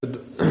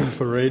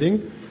for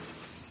reading.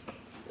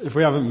 If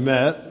we haven't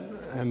met,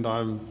 and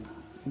I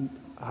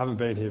haven't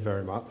been here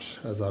very much,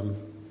 as I'm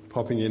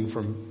popping in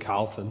from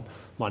Carlton,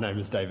 my name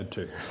is David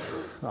too.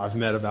 I've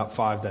met about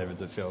 5 Davids,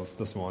 it feels,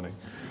 this morning.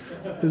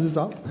 Is this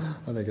up?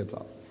 I think it's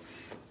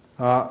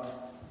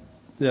up.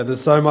 There's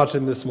so much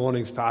in this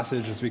morning's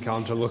passage as we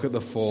come to look at the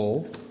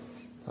fall,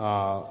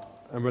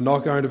 and we're not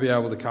going to be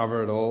able to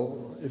cover it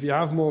all. If you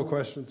have more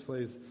questions,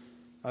 please,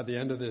 at the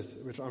end of this,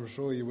 which I'm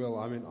sure you will,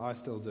 I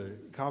still do,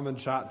 come and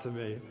chat to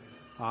me,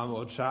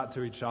 or chat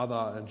to each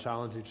other and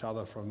challenge each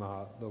other from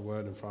the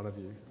word in front of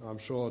you. I'm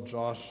sure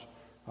Josh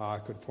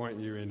could point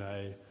you in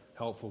a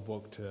helpful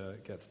book to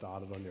get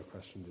started on your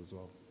questions as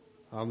well.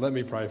 Let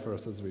me pray for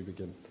us as we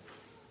begin.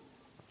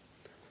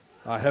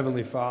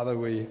 Heavenly Father,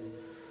 we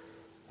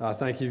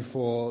thank you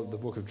for the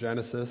book of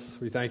Genesis.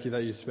 We thank you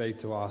that you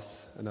speak to us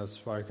and have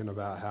spoken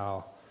about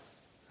how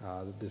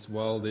this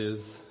world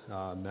is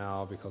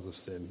now because of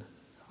sin.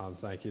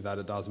 Thank you that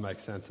it does make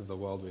sense of the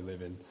world we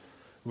live in.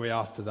 We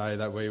ask today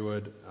that we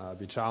would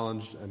be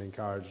challenged and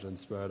encouraged and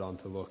spurred on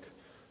to look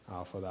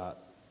for that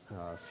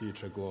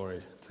future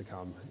glory to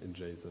come in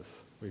Jesus.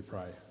 We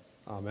pray.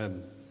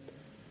 Amen.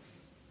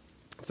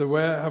 So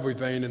where have we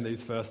been in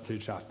these first 2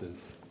 chapters?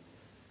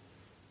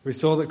 We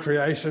saw that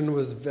creation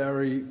was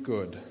very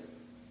good.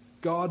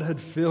 God had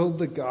filled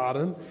the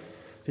garden.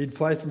 He'd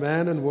placed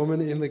man and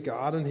woman in the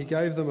garden. He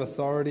gave them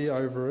authority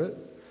over it.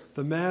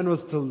 The man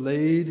was to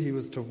lead, he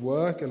was to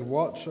work and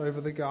watch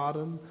over the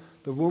garden.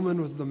 The woman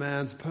was the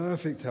man's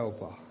perfect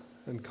helper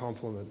and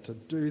complement to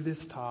do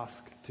this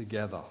task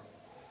together.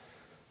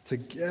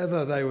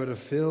 Together they were to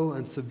fill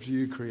and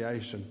subdue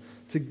creation.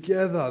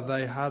 Together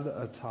they had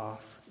a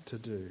task to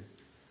do.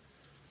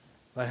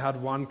 They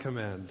had one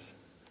command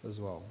as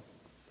well.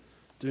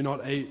 Do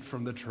not eat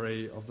from the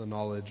tree of the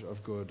knowledge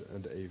of good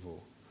and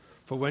evil.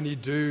 For when you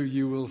do,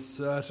 you will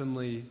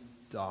certainly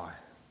die.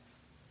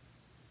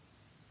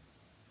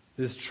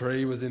 This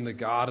tree was in the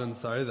garden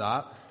so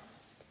that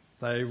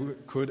they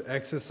could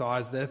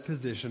exercise their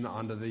position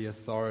under the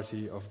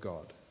authority of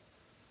God.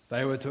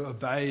 They were to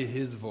obey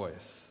his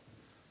voice,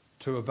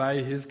 to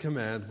obey his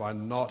command by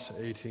not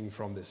eating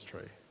from this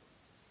tree.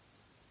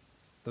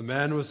 The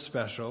man was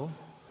special.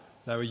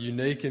 They were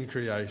unique in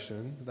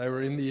creation. They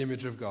were in the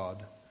image of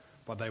God,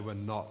 but they were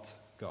not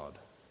God.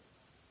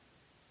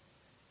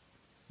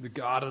 The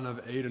Garden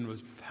of Eden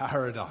was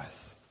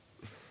paradise.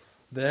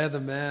 There the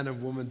man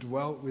and woman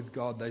dwelt with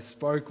God. They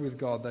spoke with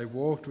God. They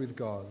walked with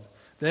God.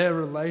 Their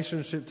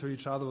relationship to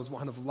each other was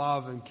one of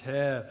love and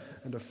care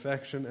and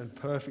affection and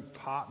perfect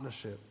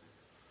partnership.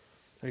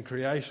 And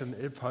creation,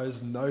 it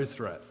posed no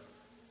threat.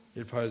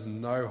 It posed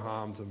no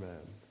harm to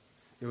man.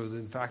 It was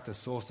in fact a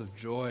source of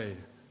joy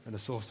and a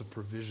source of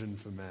provision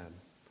for man.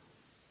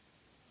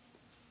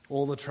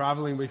 All the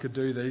travelling we could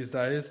do these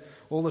days,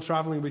 all the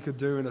travelling we could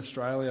do in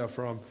Australia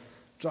from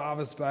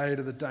Jarvis Bay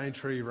to the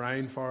Daintree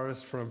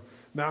rainforest, from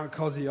Mount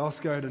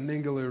Kosciuszko to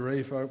Ningaloo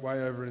Reef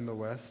way over in the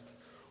west,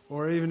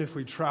 or even if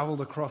we travelled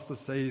across the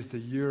seas to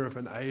Europe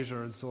and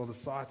Asia and saw the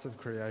sights of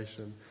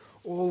creation,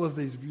 all of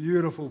these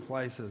beautiful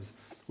places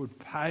would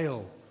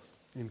pale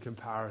in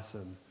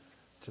comparison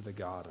to the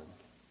garden.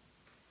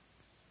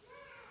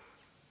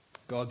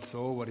 God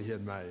saw what he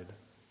had made,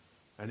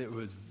 and it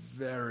was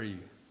very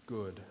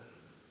good.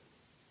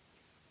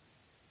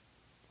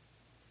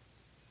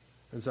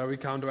 And so we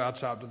come to our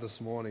chapter this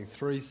morning.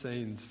 3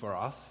 scenes for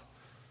us.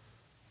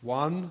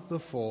 1, the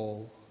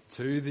fall.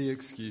 2, the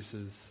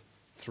excuses.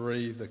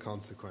 3, the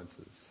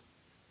consequences.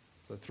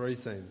 So 3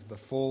 scenes. The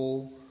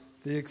fall,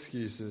 the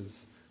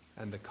excuses,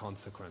 and the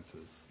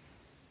consequences.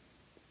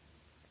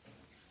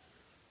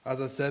 As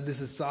I said,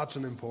 this is such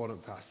an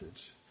important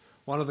passage.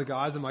 One of the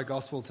guys in my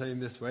gospel team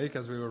this week,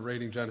 as we were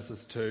reading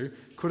Genesis 2,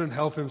 couldn't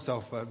help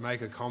himself but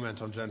make a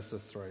comment on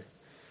Genesis 3.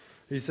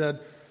 He said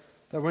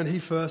that when he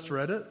first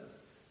read it,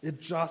 it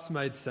just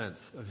made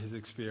sense of his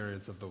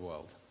experience of the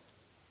world.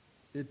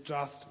 It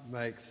just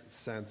makes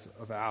sense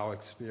of our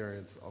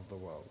experience of the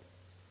world.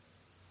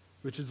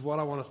 Which is what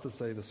I want us to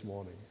see this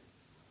morning.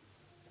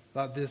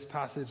 That this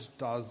passage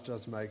does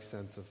just make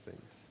sense of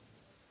things.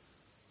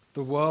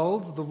 The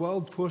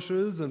world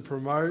pushes and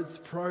promotes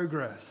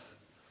progress.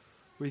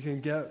 We can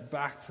get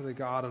back to the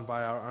garden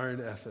by our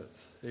own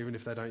efforts, even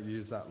if they don't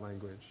use that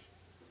language.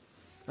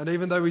 And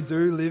even though we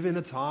do live in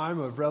a time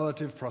of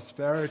relative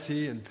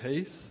prosperity and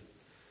peace,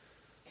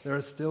 there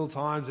are still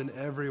times in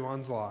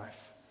everyone's life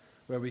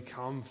where we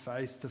come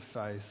face to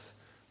face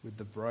with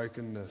the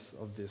brokenness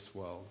of this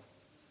world,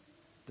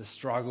 the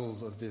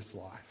struggles of this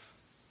life.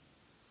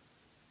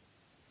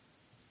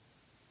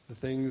 The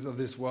things of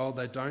this world,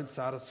 they don't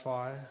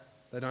satisfy,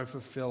 they don't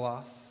fulfill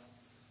us.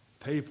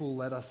 People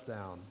let us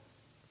down.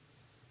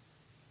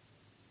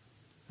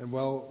 And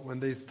when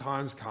these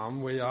times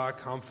come, we are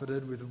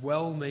comforted with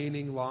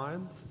well-meaning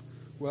lines,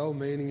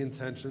 well-meaning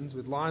intentions,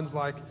 with lines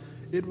like,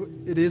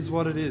 it is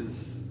what it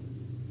is.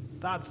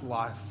 That's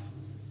life.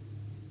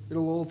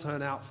 It'll all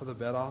turn out for the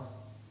better.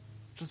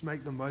 Just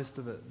make the most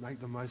of it.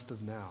 Make the most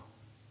of now.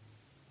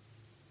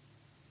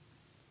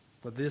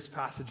 But this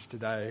passage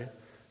today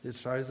it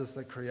shows us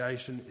that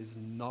creation is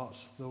not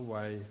the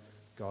way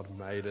God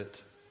made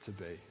it to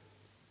be.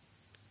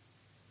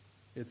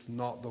 It's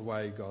not the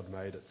way God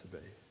made it to be.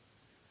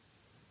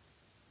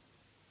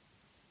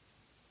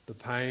 The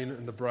pain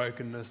and the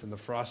brokenness and the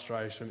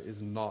frustration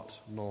is not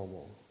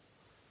normal.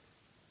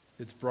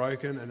 It's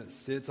broken and it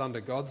sits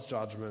under God's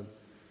judgment,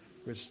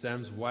 which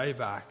stems way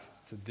back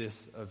to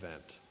this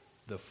event,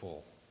 the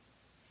fall.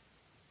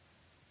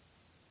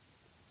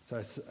 So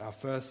it's our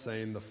first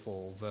scene, the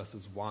fall,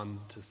 verses 1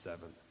 to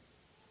 7.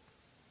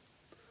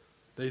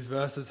 These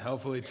verses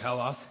helpfully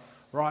tell us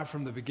right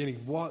from the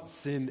beginning what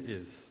sin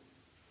is.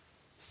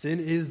 Sin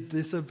is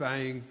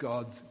disobeying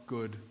God's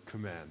good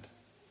command.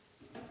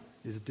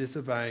 Is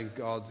disobeying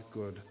God's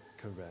good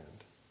command.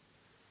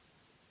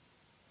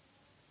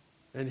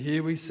 And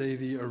here we see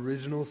the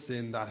original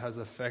sin that has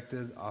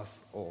affected us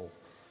all.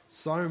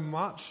 So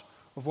much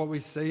of what we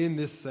see in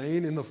this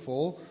scene, in the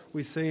fall,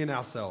 we see in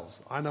ourselves.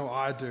 I know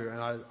I do,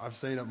 and I've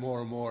seen it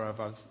more and more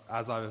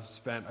as I've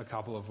spent a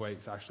couple of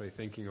weeks actually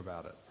thinking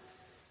about it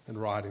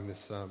and writing this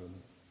sermon.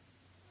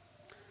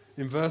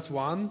 In verse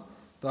 1,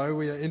 though,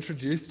 we are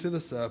introduced to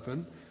the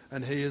serpent,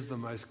 and he is the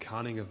most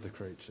cunning of the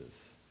creatures.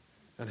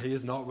 And he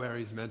is not where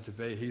he's meant to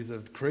be. He's a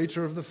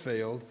creature of the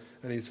field,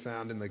 and he's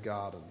found in the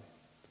garden.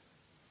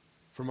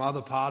 From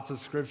other parts of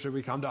Scripture,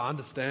 we come to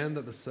understand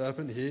that the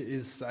serpent here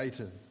is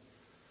Satan.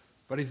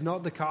 But he's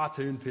not the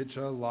cartoon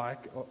picture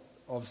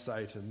of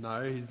Satan.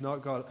 No, he's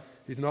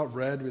not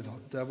red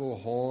with devil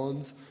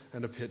horns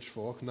and a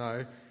pitchfork.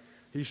 No,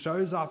 he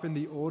shows up in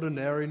the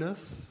ordinariness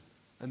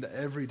and the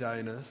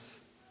everydayness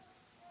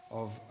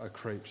of a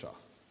creature.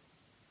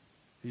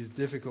 He's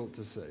difficult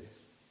to see.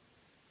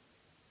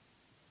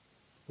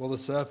 Well, the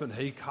serpent,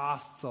 he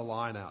casts a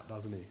line out,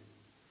 doesn't he?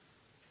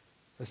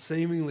 A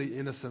seemingly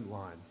innocent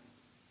line.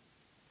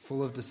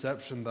 Full of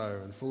deception, though,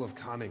 and full of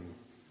cunning.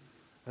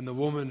 And the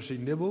woman, she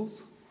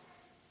nibbles,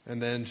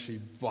 and then she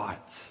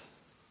bites.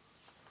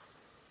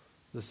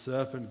 The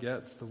serpent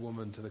gets the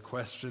woman to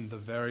question the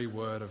very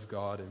word of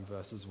God in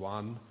verses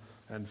 1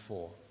 and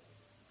 4.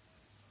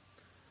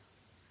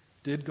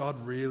 Did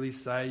God really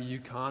say you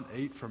can't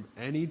eat from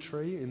any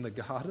tree in the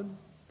garden?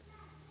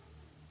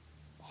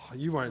 Oh,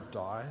 you won't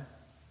die.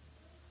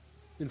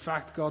 In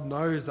fact, God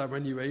knows that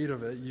when you eat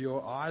of it,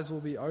 your eyes will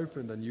be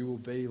opened and you will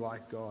be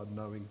like God,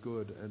 knowing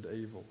good and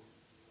evil.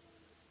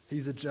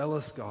 He's a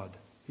jealous God.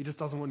 He just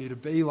doesn't want you to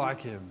be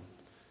like him,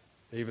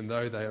 even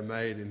though they are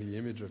made in the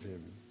image of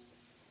him.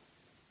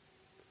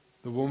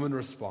 The woman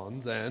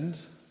responds and,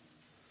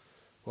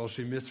 well,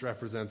 she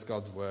misrepresents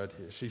God's word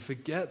here. She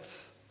forgets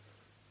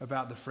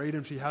about the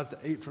freedom she has to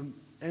eat from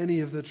any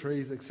of the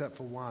trees except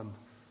for one.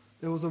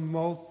 There was a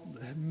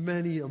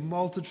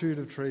multitude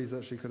of trees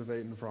that she could have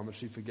eaten from, and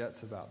she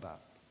forgets about that.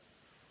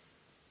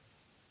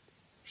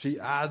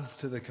 She adds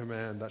to the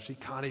command that she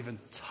can't even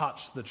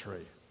touch the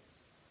tree.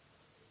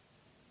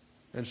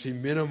 And she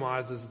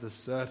minimizes the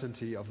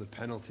certainty of the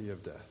penalty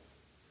of death.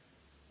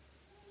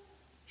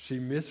 She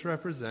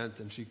misrepresents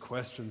and she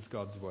questions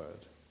God's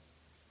word.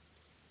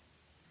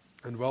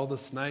 And while the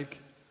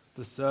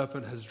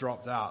serpent has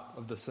dropped out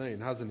of the scene,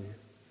 hasn't he?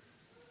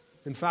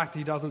 In fact,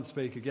 he doesn't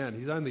speak again.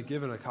 He's only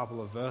given a couple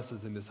of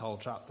verses in this whole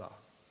chapter.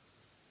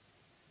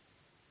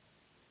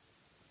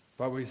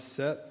 But we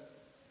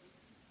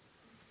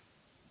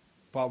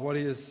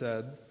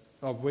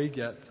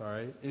get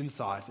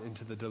insight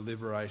into the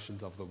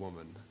deliberations of the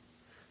woman.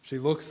 She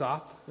looks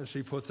up and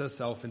she puts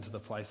herself into the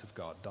place of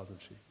God,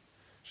 doesn't she?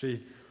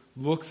 She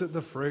looks at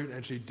the fruit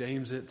and she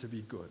deems it to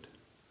be good,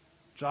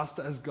 just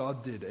as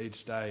God did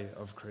each day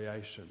of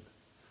creation.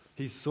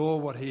 He saw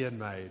what he had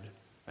made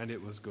and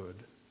it was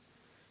good.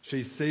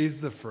 She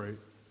sees the fruit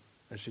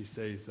and she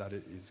sees that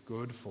it is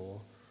good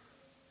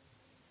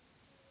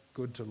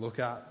to look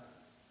at,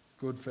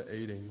 good for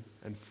eating,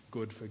 and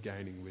good for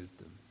gaining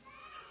wisdom.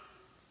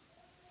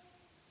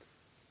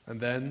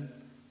 And then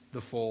the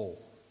fall,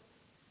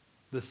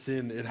 the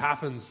sin, it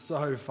happens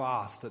so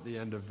fast at the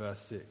end of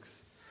verse 6.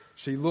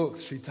 She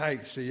looks, she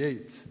takes, she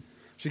eats.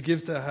 She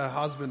gives to her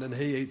husband and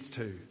he eats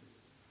too.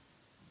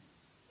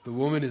 The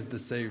woman is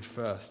deceived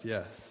first,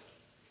 yes.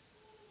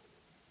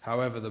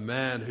 However, the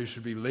man who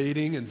should be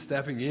leading and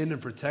stepping in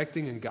and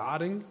protecting and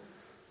guarding,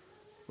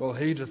 well,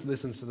 he just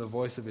listens to the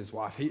voice of his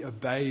wife. He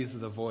obeys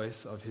the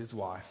voice of his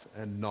wife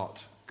and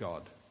not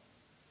God.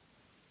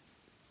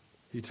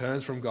 He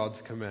turns from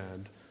God's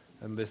command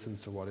and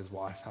listens to what his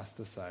wife has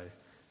to say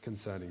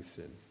concerning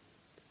sin.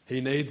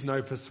 He needs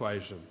no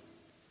persuasion.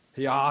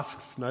 He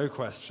asks no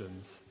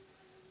questions.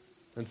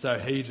 And so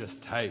he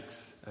just takes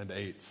and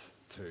eats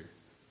too.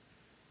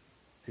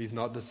 He's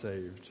not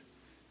deceived.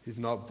 He's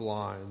not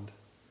blind.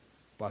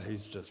 But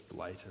he's just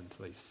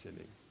blatantly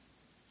sinning.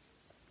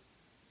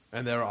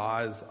 And their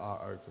eyes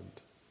are opened.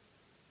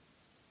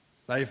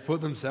 They've put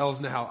themselves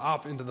now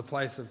up into the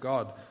place of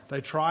God. They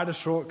try to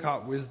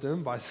shortcut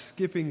wisdom by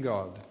skipping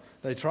God.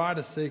 They try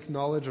to seek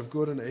knowledge of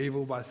good and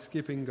evil by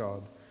skipping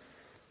God.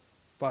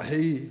 But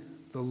he,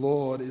 the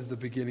Lord, is the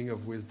beginning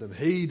of wisdom.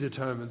 He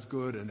determines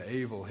good and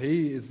evil.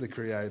 He is the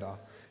creator.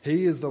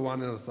 He is the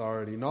one in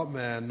authority, not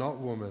man, not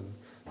woman.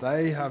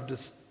 They have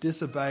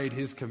disobeyed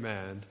his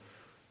command.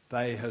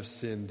 They have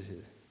sinned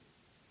here.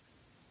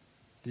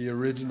 The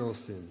original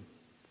sin.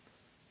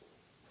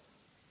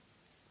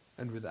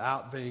 And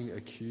without being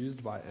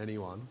accused by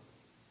anyone,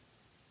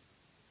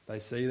 they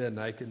see their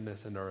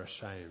nakedness and are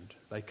ashamed.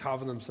 They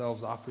cover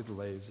themselves up with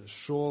leaves.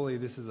 Surely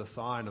this is a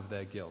sign of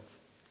their guilt.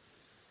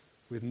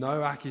 With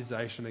no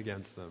accusation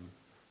against them,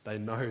 they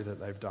know that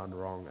they've done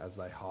wrong as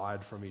they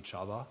hide from each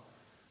other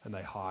and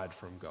they hide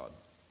from God.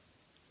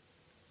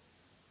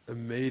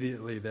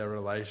 Immediately their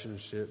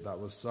relationship that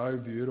was so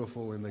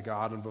beautiful in the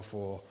garden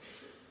before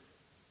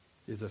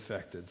is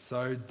affected.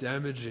 So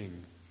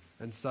damaging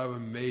and so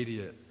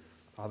immediate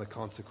are the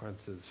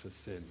consequences for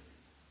sin.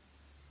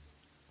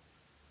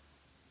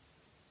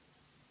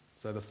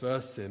 So the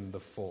first sin, the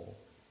fall,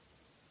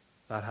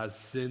 that has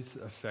since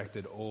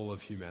affected all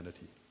of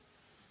humanity.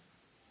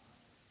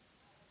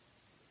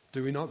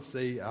 Do we not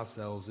see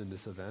ourselves in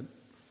this event?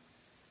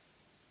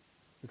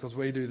 Because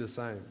we do the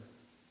same.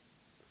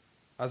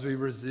 As we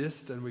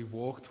resist and we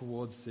walk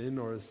towards sin,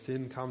 or as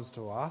sin comes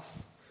to us,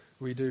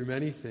 we do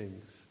many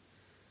things.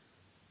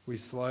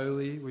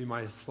 We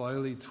may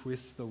slowly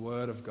twist the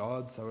word of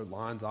God so it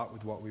lines up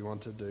with what we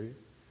want to do.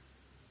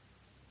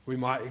 We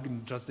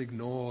might just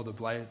ignore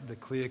the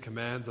clear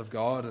commands of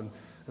God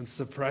and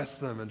suppress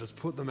them and just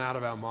put them out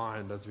of our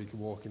mind as we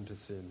walk into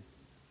sin.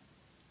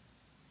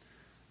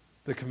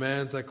 The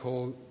commands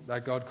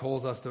that God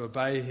calls us to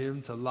obey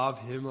him, to love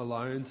him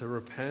alone, to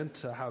repent,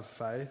 to have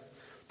faith,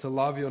 to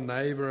love your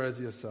neighbour as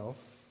yourself,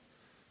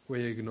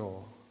 we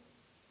ignore.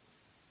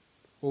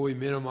 Or we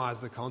minimize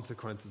the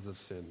consequences of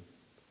sin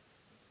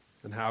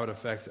and how it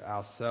affects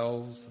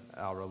ourselves,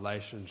 our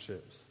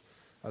relationships.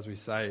 As we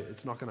say,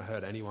 it's not going to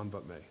hurt anyone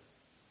but me.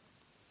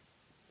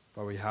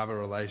 But we have a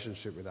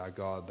relationship with our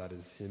God that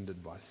is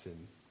hindered by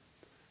sin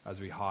as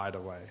we hide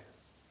away.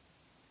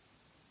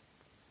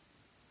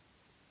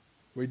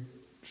 We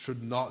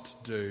should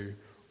not do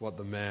what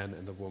the man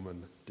and the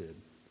woman did.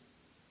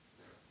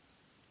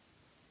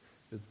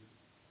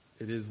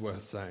 It is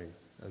worth saying,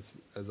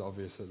 as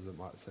obvious as it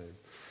might seem.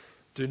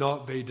 Do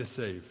not be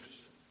deceived,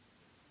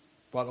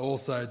 but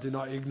also do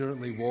not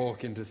ignorantly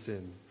walk into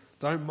sin.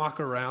 Don't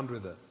muck around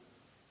with it.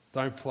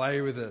 Don't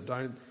play with it.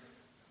 Don't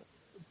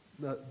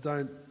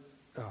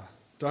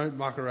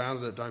muck around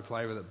with it. Don't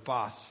play with it.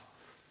 But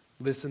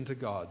listen to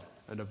God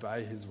and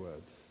obey his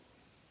words.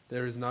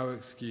 There is no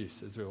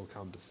excuse, as we will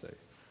come to see.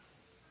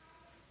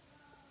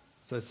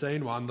 So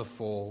scene 1, the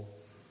fall.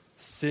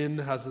 Sin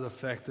has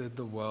affected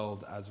the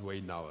world as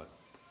we know it.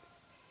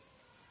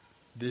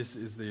 This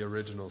is the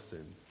original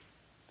sin.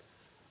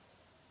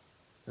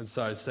 And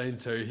so scene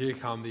 2, here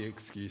come the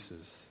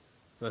excuses.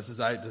 Verses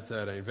 8 to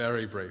 13,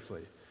 very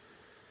briefly.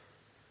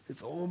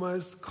 It's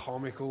almost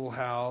comical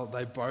how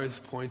they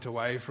both point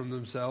away from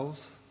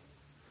themselves.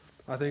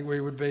 I think we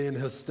would be in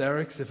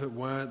hysterics if it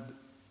weren't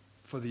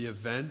for the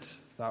event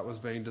that was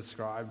being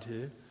described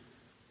here.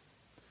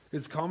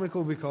 It's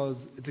comical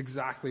because it's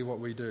exactly what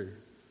we do.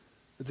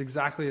 It's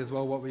exactly as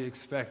well what we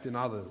expect in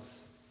others.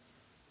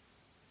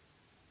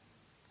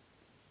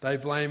 They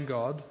blame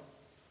God,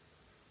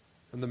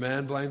 and the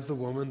man blames the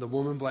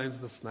woman blames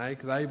the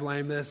snake, they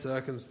blame their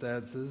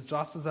circumstances,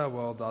 just as our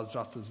world does,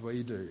 just as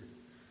we do.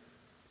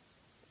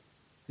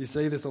 You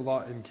see this a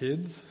lot in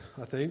kids,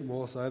 I think,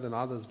 more so than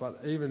others, but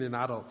even in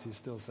adults you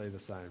still see the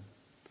same.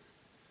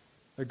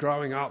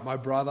 Growing up, my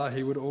brother,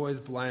 he would always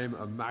blame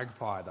a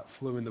magpie that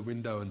flew in the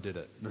window and did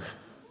it.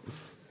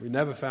 We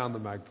never found the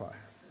magpie.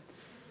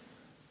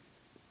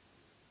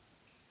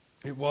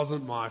 It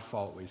wasn't my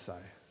fault, we say.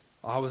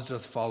 I was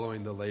just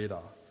following the leader.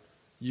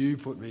 You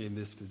put me in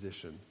this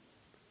position.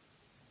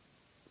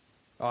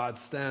 Oh, it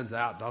stands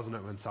out, doesn't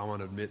it, when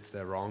someone admits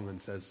they're wrong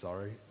and says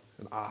sorry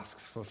and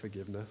asks for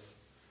forgiveness.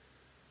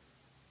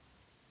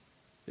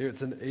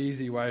 It's an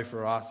easy way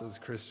for us as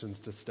Christians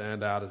to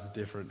stand out as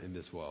different in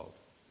this world.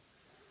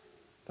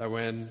 That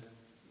when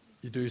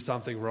you do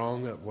something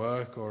wrong at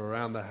work or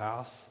around the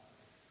house,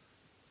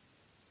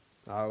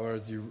 or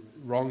as you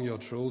wrong your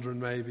children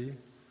maybe,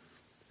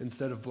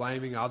 instead of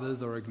blaming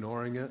others or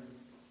ignoring it,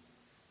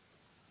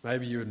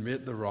 maybe you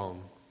admit the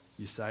wrong,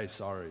 you say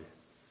sorry,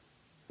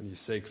 and you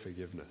seek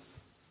forgiveness.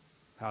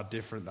 How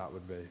different that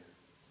would be.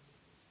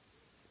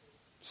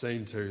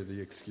 Scene 2, the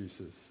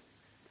excuses.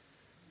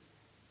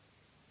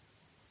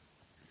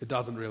 It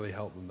doesn't really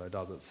help them though,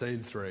 does it?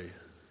 Scene 3,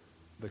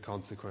 the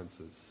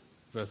consequences.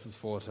 Verses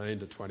 14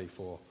 to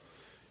 24.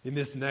 In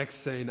this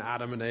next scene,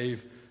 Adam and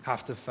Eve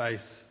have to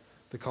face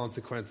the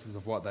consequences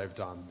of what they've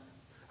done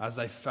as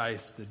they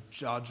face the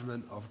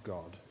judgment of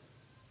God.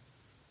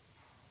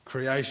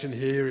 Creation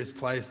here is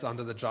placed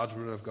under the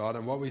judgment of God,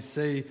 and what we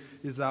see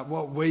is that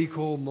what we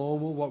call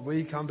normal, what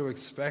we come to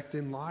expect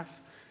in life,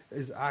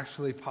 is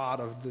actually part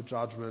of the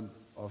judgment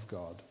of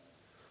God.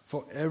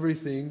 For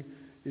everything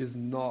is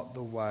not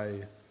the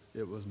way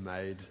it was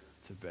made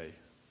to be.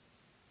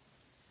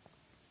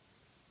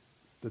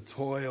 The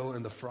toil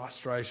and the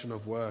frustration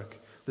of work,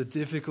 the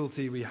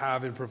difficulty we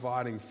have in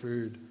providing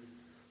food,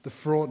 the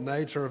fraught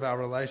nature of our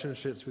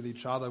relationships with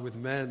each other, with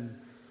men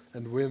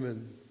and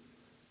women,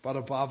 But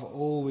above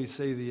all, we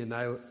see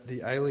the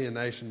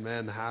alienation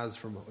man has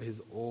from his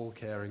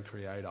all-caring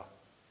Creator.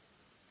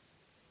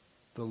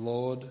 The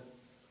Lord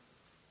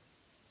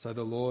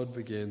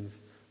begins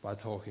by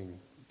talking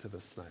to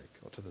the snake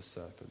or to the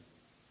serpent.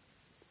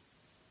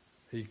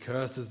 He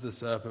curses the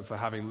serpent for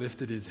having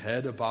lifted his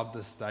head above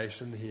the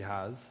station he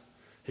has.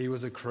 He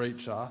was a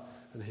creature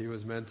and he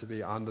was meant to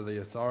be under the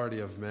authority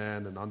of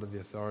man and under the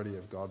authority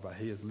of God, but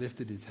he has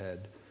lifted his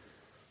head.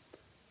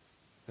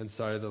 And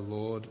so the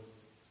Lord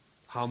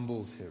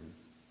humbles him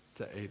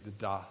to eat the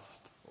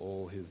dust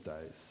all his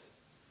days,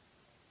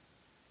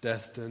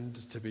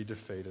 destined to be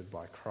defeated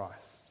by Christ.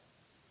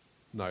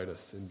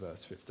 Notice in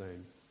verse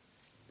 15.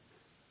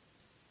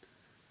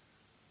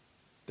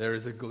 There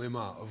is a glimmer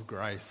of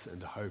grace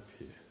and hope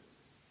here.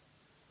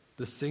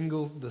 The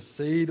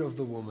seed of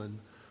the woman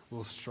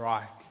will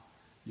strike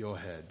your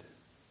head,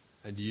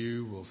 and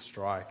you will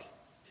strike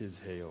his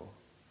heel.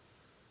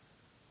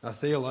 Now,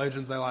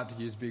 theologians, they like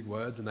to use big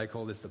words, and they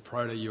call this the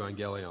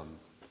proto-evangelion.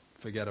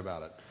 Forget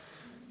about it.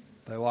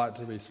 They like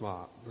to be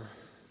smart.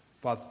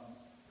 But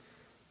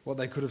what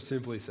they could have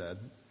simply said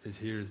is,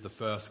 here is the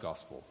first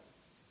gospel,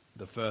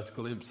 the first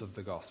glimpse of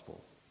the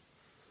gospel.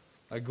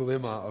 A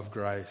glimmer of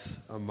grace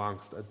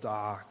amongst a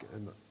dark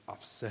and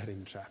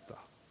upsetting chapter.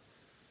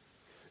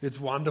 It's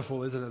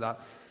wonderful, isn't it, that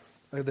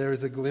there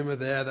is a glimmer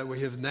there that we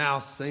have now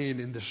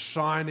seen in the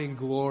shining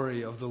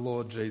glory of the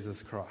Lord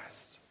Jesus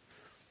Christ.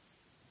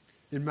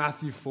 In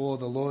Matthew 4,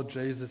 the Lord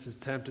Jesus is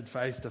tempted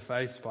face to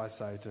face by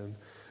Satan,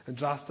 and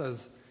just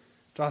as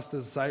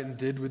Satan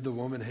did with the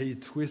woman, he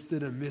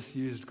twisted and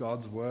misused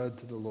God's word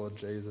to the Lord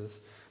Jesus.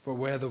 But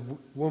where the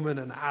woman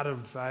and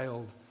Adam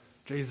failed,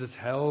 Jesus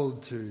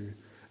held to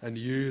and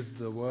used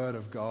the word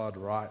of God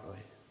rightly.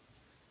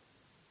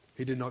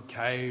 He did not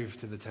cave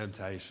to the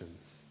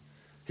temptations.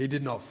 He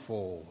did not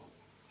fall.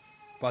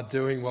 But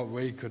doing what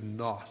we could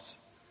not,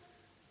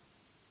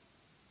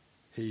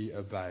 he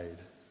obeyed.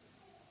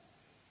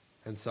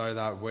 And so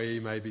that we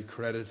may be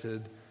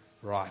credited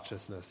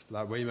righteousness,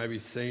 that we may be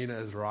seen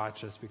as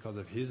righteous because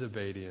of his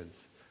obedience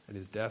and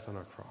his death on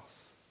a cross.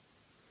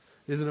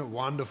 Isn't it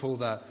wonderful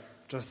that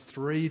just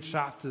 3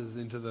 chapters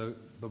into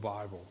the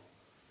Bible,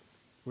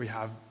 we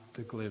have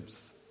a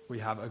glimpse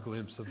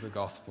of the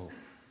gospel.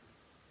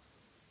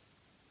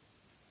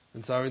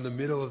 And so in the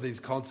middle of these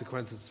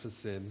consequences for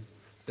sin,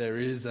 there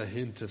is a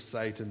hint of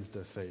Satan's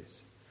defeat.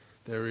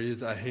 There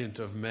is a hint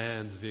of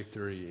man's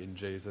victory in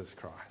Jesus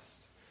Christ.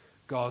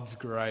 God's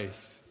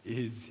grace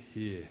is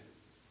here.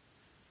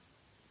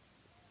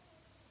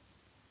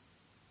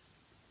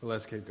 But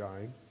let's keep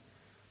going.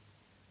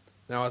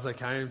 Now, as I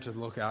came to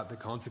look at the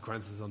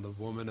consequences on the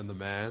woman and the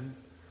man,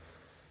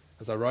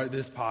 as I wrote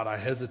this part, I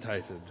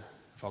hesitated,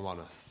 if I'm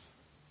honest,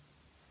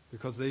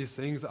 because these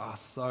things are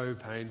so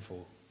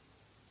painful.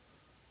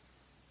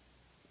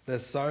 They're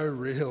so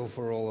real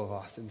for all of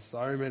us in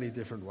so many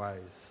different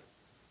ways.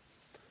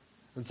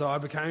 And so I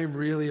became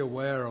really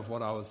aware of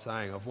what I was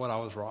saying, of what I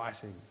was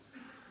writing.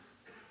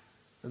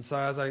 And so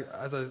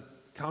as I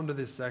come to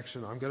this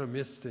section, I'm going to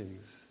miss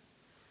things.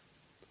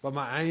 But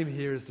my aim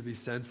here is to be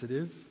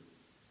sensitive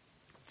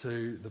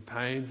to the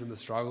pains and the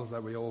struggles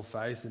that we all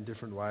face in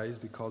different ways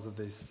because of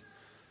these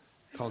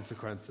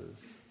consequences.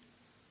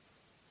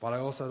 But I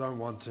also don't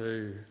want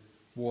to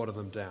water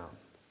them down.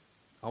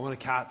 I want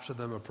to capture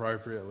them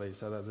appropriately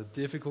so that the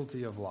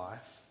difficulty of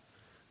life,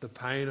 the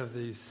pain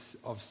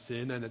of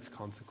sin and its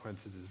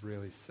consequences is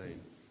really seen.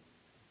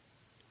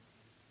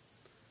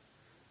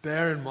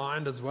 Bear in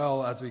mind as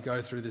well as we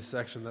go through this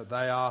section that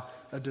they are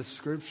a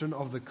description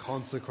of the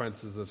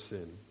consequences of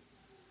sin.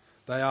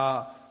 They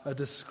are a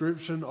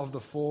description of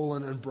the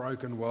fallen and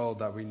broken world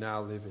that we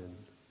now live in.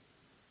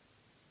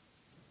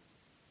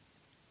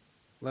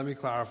 Let me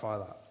clarify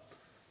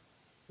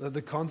that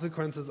the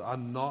consequences are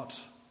not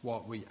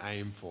what we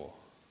aim for.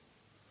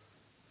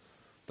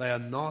 They are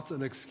not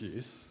an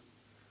excuse,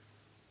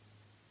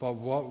 but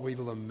what we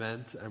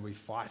lament and we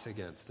fight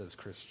against as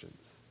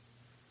Christians.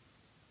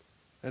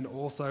 And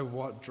also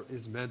what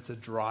is meant to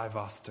drive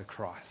us to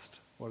Christ,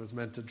 what is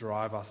meant to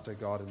drive us to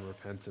God in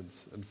repentance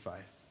and faith.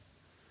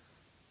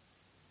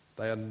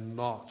 They are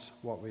not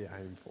what we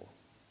aim for.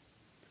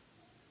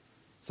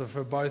 So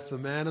for both the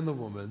man and the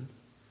woman,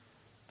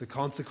 the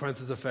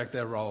consequences affect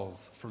their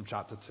roles from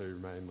chapter 2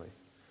 mainly.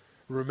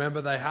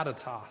 Remember, they had a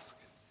task.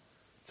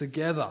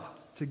 Together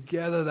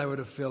they were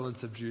to fill and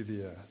subdue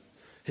the earth.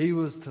 He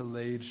was to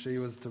lead, she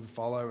was to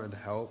follow and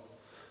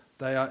help.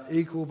 They are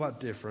equal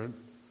but different,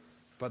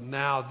 but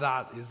now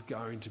that is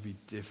going to be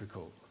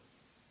difficult.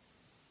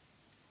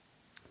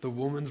 The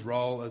woman's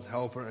role as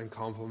helper and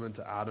complement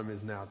to Adam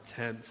is now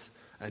tense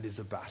and is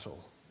a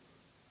battle.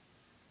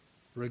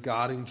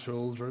 Regarding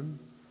children,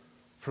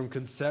 from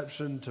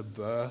conception to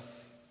birth,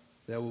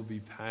 there will be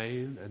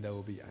pain and there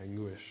will be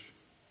anguish.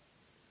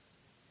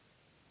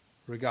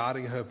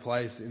 Regarding her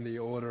place in the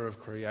order of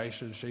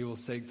creation, she will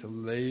seek to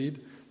lead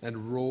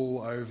and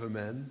rule over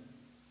man,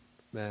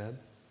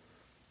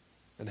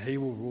 and he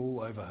will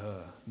rule over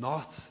her,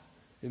 not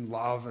in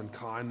love and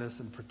kindness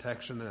and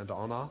protection and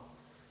honor,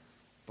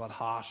 but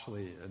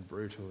harshly and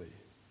brutally.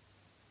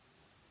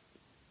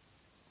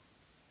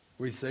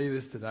 We see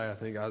this today, I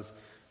think, as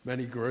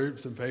many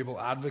groups and people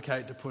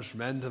advocate to push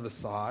men to the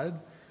side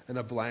and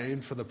are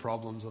blamed for the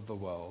problems of the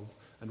world,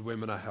 and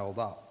women are held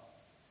up.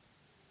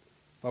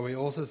 But we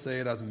also see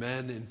it as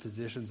men in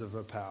positions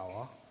of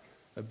power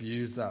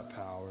abuse that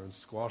power and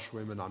squash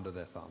women under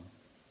their thumb.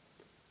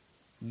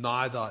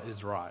 Neither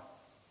is right.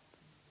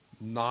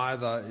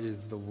 Neither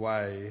is the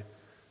way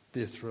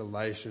this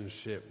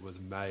relationship was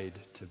made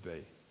to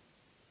be.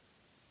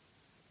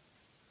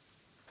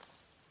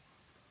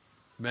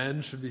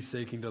 Men should be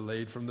seeking to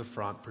lead from the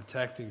front,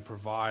 protecting,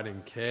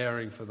 providing,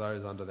 caring for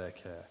those under their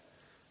care.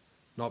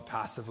 Not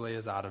passively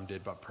as Adam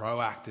did, but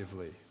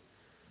proactively.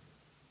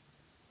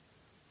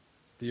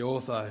 The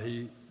author,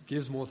 he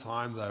gives more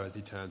time though as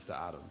he turns to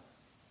Adam.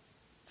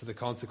 To the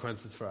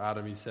consequences for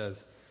Adam, he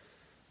says,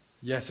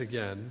 yet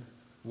again,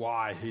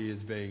 why he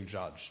is being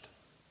judged.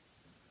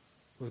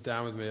 Look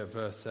down with me at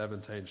verse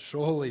 17.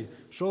 Surely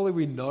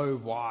we know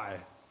why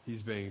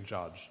he's being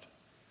judged.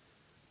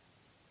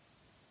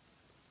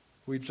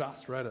 We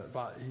just read it,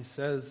 but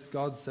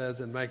God says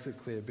and makes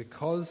it clear,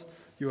 because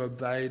you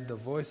obeyed the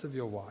voice of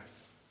your wife,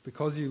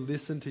 because you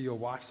listened to your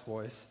wife's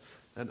voice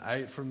and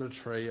ate from the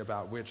tree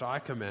about which I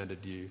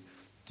commanded you,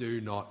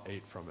 do not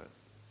eat from it.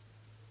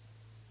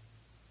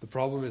 The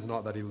problem is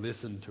not that he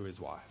listened to his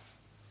wife.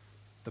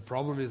 The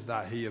problem is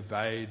that he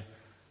obeyed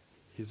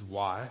his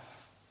wife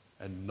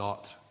and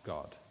not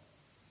God.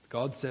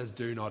 God says,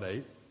 do not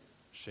eat.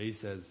 She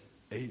says,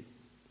 eat.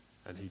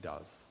 And he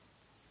does.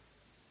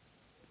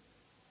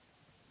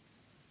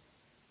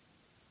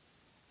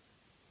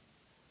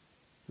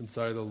 And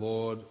so the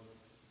Lord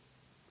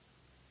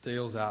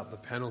deals out the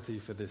penalty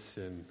for this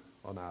sin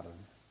on Adam.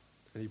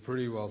 And he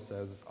pretty well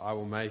says, I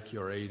will make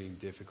your eating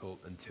difficult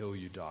until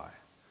you die.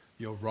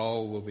 Your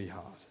role will be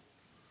hard.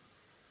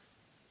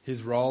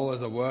 His role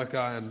as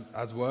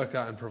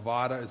worker and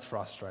provider is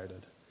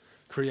frustrated.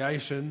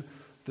 Creation,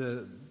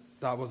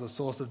 that was a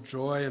source of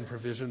joy and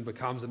provision,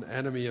 becomes an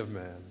enemy of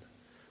man.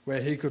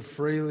 Where he could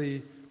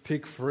freely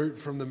pick fruit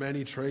from the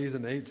many trees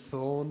and eat,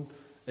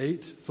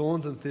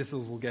 thorns and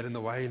thistles will get in the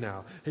way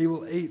now. He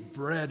will eat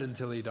bread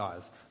until he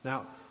dies.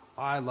 Now,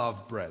 I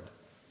love bread.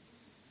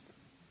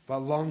 But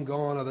long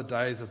gone are the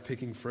days of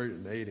picking fruit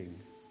and eating.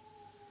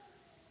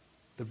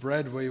 The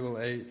bread we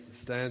will eat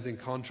stands in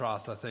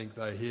contrast, I think,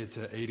 though, here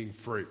to eating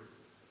fruit.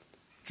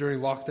 During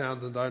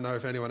lockdowns, and don't know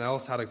if anyone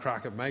else had a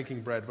crack at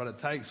making bread, but it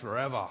takes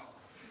forever.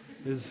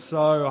 It's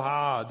so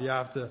hard. You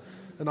have to,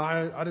 and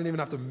I didn't even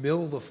have to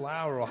mill the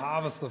flour or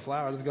harvest the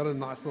flour. I just got a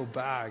nice little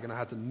bag, and I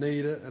had to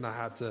knead it, and I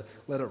had to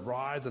let it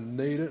rise and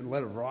knead it, and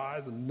let it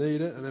rise and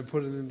knead it, and then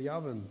put it in the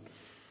oven.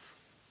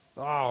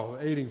 Oh,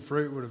 eating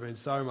fruit would have been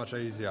so much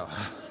easier.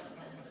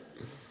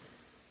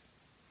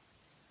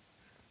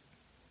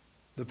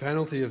 The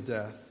penalty of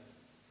death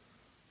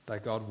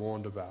that God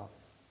warned about,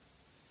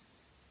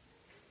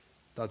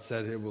 that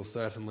said it will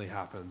certainly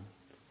happen,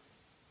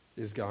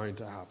 is going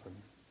to happen.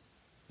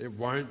 It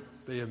won't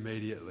be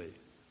immediately,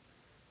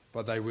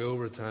 but they will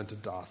return to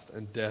dust,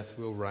 and death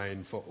will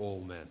reign for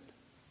all men.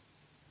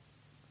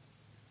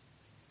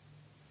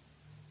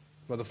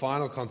 But the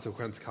final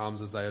consequence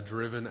comes as they are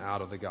driven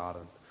out of the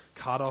garden,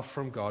 cut off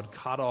from God,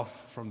 cut off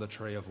from the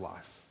tree of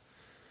life.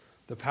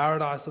 The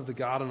paradise of the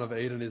Garden of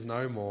Eden is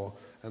no more,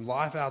 and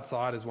life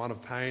outside is one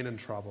of pain and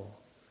trouble.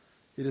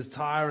 It is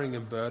tiring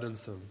and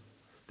burdensome.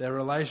 Their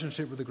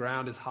relationship with the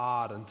ground is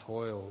hard and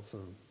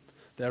toilsome.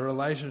 Their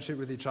relationship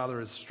with each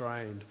other is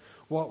strained.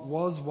 What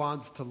was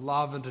once to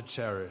love and to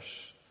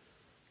cherish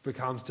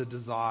becomes to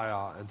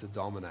desire and to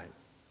dominate.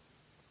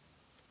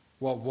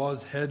 What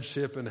was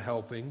headship and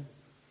helping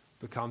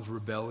becomes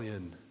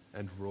rebellion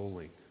and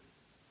ruling.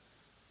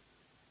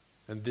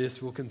 And this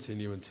will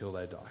continue until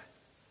they die.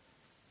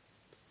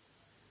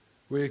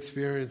 We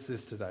experience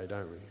this today,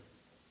 don't we?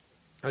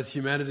 As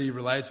humanity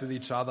relates with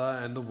each other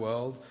and the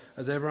world,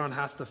 as everyone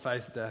has to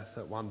face death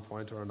at one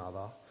point or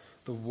another,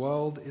 the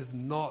world is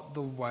not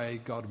the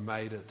way God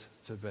made it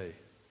to be.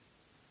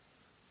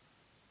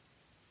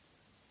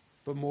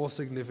 But more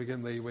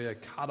significantly, we are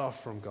cut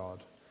off from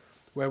God.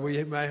 Where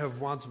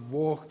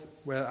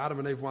Adam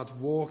and Eve once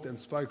walked and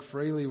spoke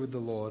freely with the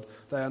Lord,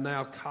 they are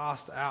now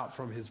cast out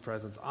from his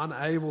presence,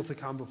 unable to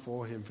come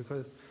before him,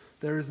 because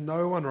there is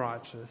no one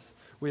righteous.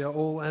 We are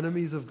all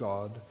enemies of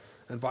God,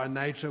 and by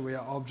nature we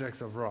are objects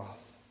of wrath.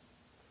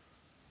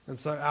 And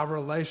so our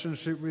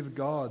relationship with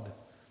God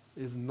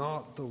is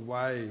not the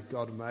way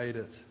God made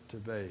it to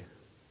be.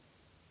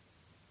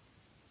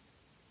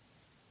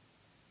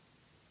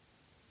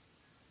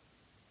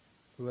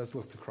 So let's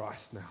look to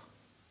Christ now.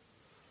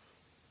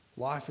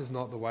 Life is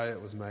not the way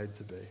it was made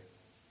to be.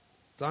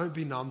 Don't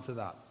be numb to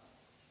that.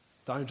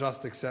 Don't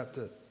just accept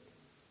it.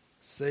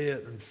 See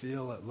it and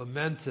feel it.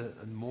 Lament it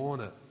and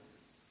mourn it.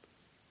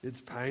 It's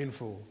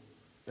painful,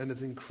 and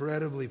it's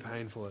incredibly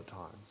painful at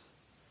times.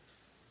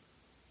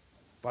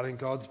 But in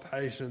God's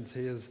patience,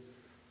 he has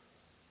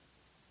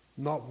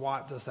not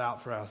wiped us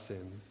out for our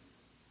sin,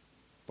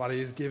 but he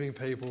is giving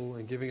people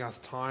and giving us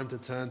time to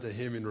turn to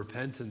him in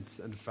repentance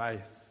and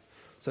faith.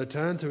 So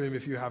turn to him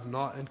if you have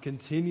not, and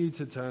continue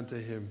to turn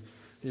to him,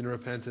 in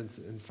repentance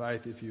and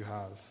faith if you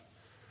have.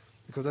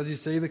 Because as you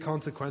see the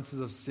consequences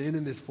of sin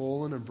in this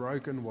fallen and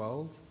broken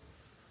world,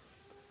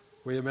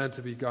 we are meant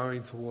to be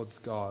going towards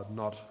God,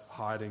 not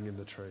hiding in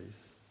the trees.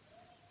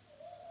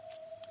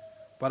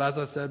 But as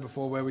I said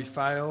before, where we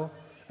fail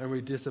and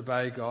we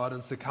disobey God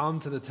and succumb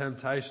to the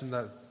temptations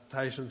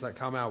that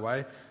come our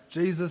way,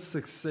 Jesus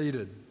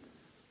succeeded.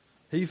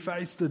 He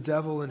faced the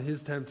devil and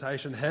his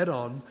temptation head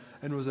on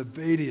and was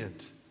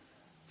obedient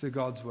to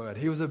God's word.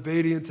 He was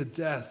obedient to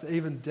death,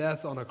 even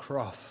death on a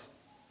cross.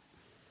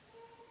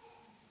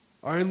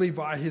 Only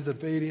by his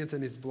obedience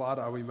and his blood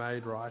are we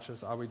made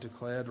righteous, are we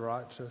declared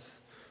righteous.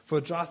 For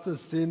just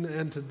as sin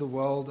entered the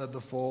world at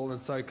the fall,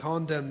 and so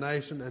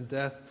condemnation and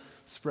death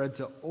spread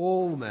to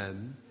all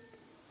men,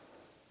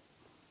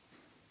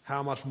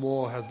 how much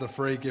more has the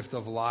free gift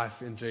of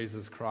life in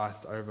Jesus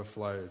Christ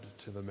overflowed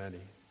to the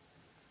many?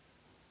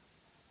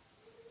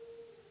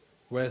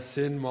 Where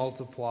sin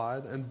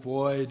multiplied, and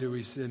boy do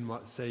we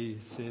see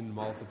sin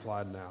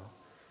multiplied now.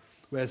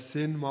 Where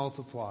sin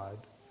multiplied,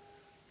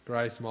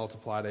 grace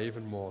multiplied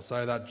even more,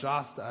 so that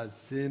just as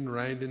sin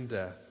reigned in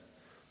death,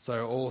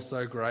 so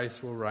also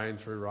grace will reign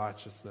through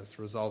righteousness,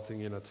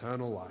 resulting in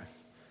eternal life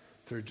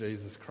through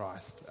Jesus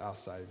Christ, our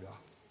Saviour.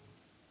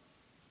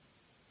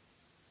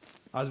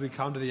 As we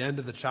come to the end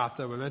of the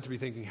chapter, we're meant to be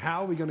thinking,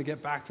 how are we going to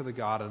get back to the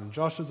garden? And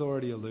Josh has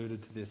already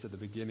alluded to this at the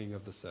beginning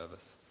of the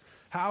service.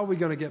 How are we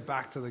going to get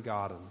back to the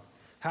garden?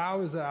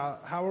 How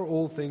are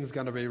all things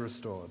going to be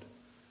restored?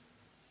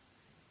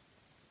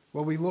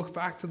 Well, we look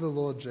back to the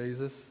Lord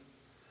Jesus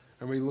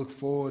and we look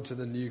forward to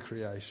the new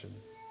creation.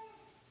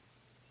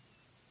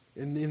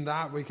 In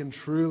that we can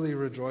truly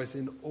rejoice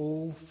in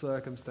all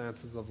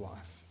circumstances of life.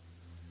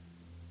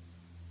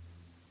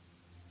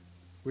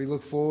 We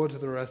look forward to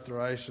the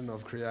restoration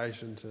of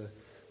creation.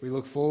 We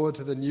look forward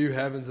to the new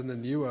heavens and the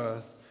new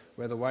earth,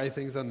 where the way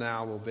things are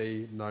now will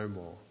be no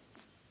more.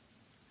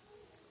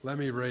 Let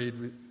me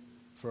read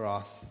for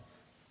us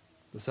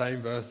the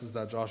same verses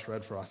that Josh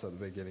read for us at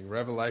the beginning.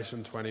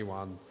 Revelation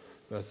 21,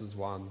 verses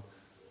 1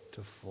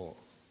 to 4,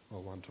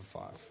 or 1 to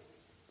 5.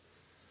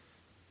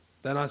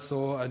 Then I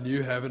saw a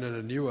new heaven and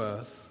a new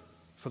earth,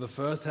 for the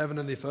first heaven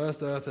and the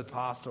first earth had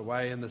passed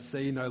away, and the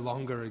sea no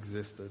longer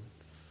existed.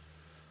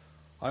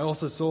 I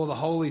also saw the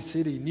holy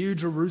city, New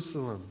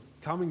Jerusalem,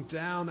 coming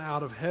down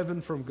out of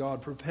heaven from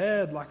God,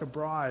 prepared like a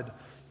bride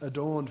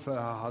adorned for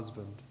her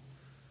husband.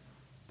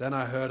 Then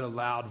I heard a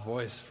loud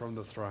voice from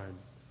the throne.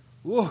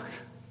 Look,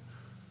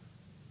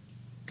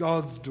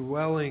 God's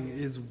dwelling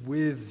is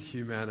with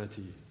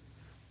humanity,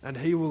 and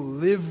he will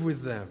live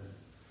with them.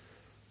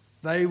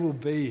 They will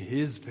be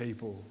his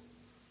people,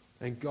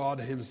 and God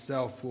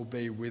himself will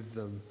be with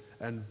them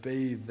and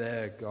be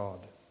their God.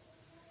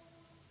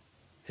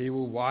 He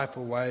will wipe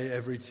away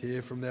every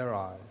tear from their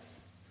eyes.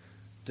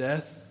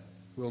 Death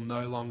will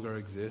no longer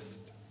exist.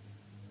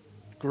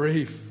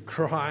 Grief,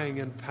 crying,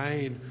 and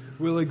pain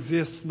will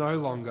exist no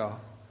longer,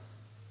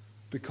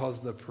 because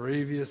the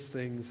previous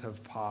things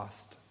have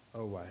passed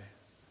away.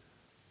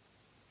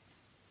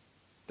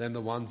 Then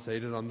the one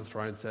seated on the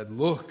throne said,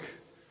 Look,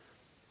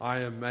 I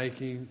am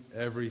making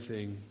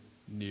everything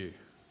new.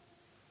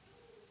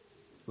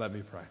 Let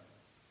me pray.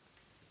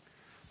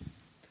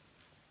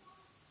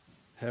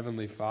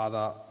 Heavenly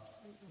Father,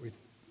 we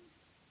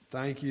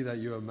thank you that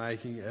you are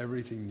making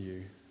everything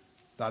new,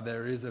 that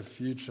there is a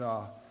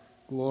future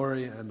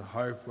glory and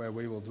hope where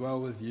we will dwell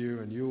with you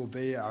and you will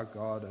be our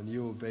God and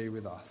you will be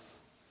with us.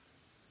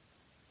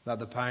 That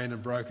the pain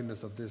and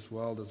brokenness of this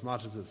world, as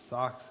much as it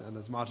sucks and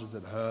as much as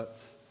it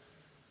hurts,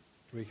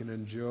 we can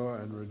endure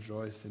and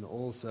rejoice in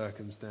all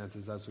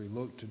circumstances as we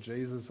look to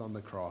Jesus on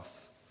the cross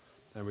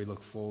and we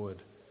look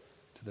forward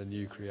to the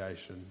new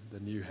creation, the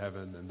new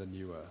heaven and the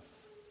new earth.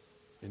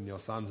 In your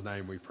Son's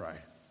name we pray.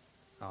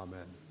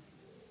 Amen.